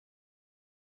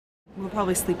We'll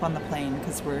probably sleep on the plane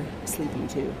because we're sleepy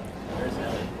too. Where's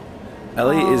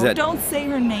Ellie? Ellie is at... Don't say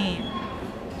her name.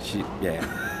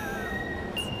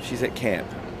 Yeah. She's at camp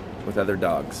with other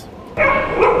dogs.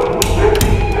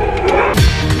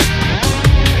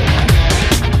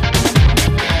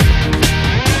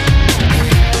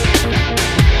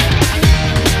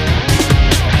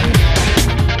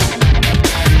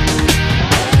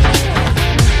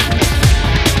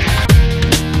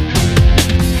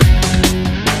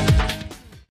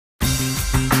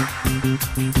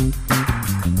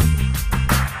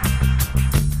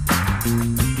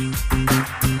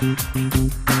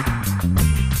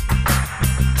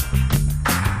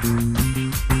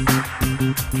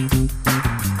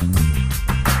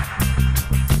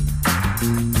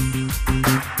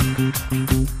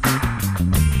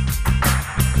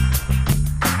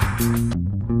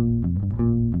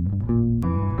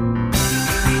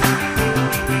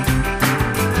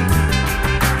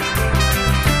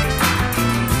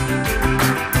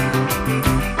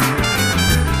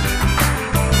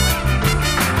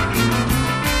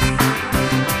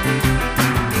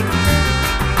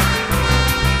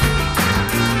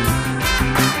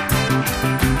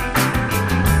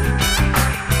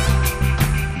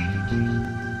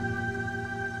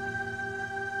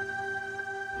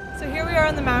 So here we are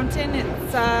on the mountain.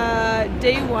 It's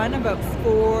day one, about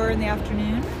 4 in the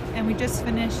afternoon, and we just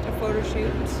finished a photo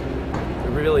shoot.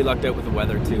 We really lucked out with the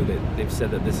weather too. They've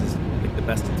said that this is like the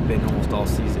best it's been almost all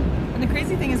season. And the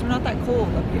crazy thing is we're not that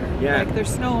cold up here. Yeah. Like there's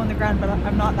snow on the ground, but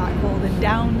I'm not that cold. And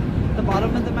down the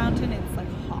bottom of the mountain, it's like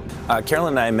hot.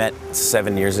 Carolyn and I met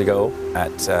 7 years ago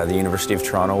at the University of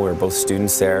Toronto. We were both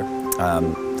students there.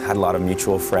 Had a lot of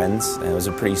mutual friends, and it was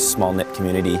a pretty small-knit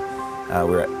community. We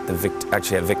were at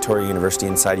at Victoria University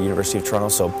inside the University of Toronto,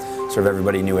 so sort of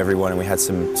everybody knew everyone, and we had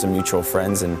some mutual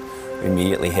friends, and we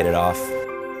immediately hit it off.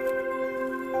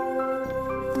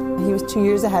 He was 2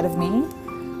 years ahead of me,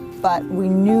 but we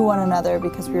knew one another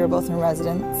because we were both in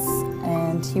residence,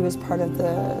 and he was part of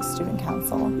the student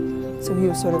council, so he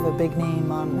was sort of a big name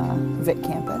on Vic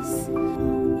campus.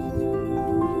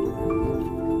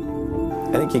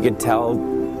 I think you could tell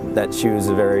that she was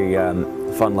a very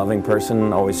fun-loving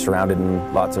person, always surrounded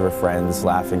in lots of her friends,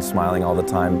 laughing, smiling all the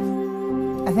time.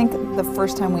 I think the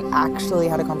first time we actually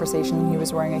had a conversation, he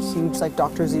was wearing a huge, like,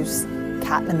 Dr. Seuss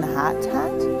Cat in the Hat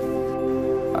hat.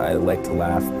 I like to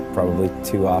laugh probably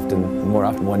too often, more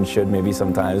often one should maybe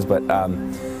sometimes, but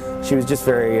she was just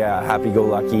very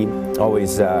happy-go-lucky,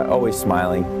 always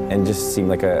smiling, and just seemed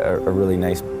like a really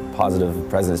nice, positive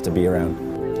presence to be around.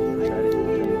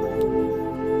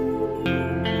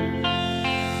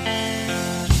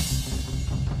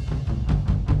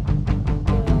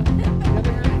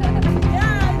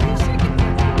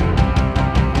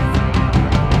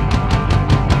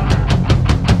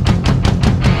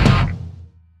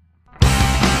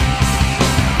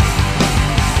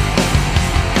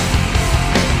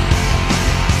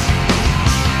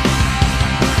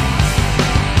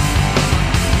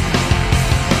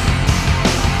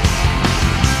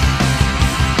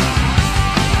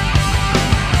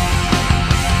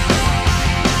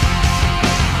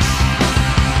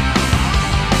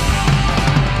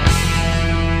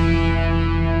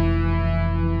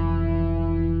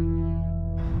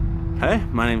 Hey,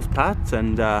 my name's Pat,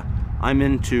 and I'm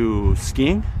into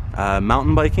skiing,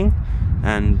 mountain biking,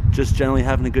 and just generally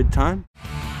having a good time.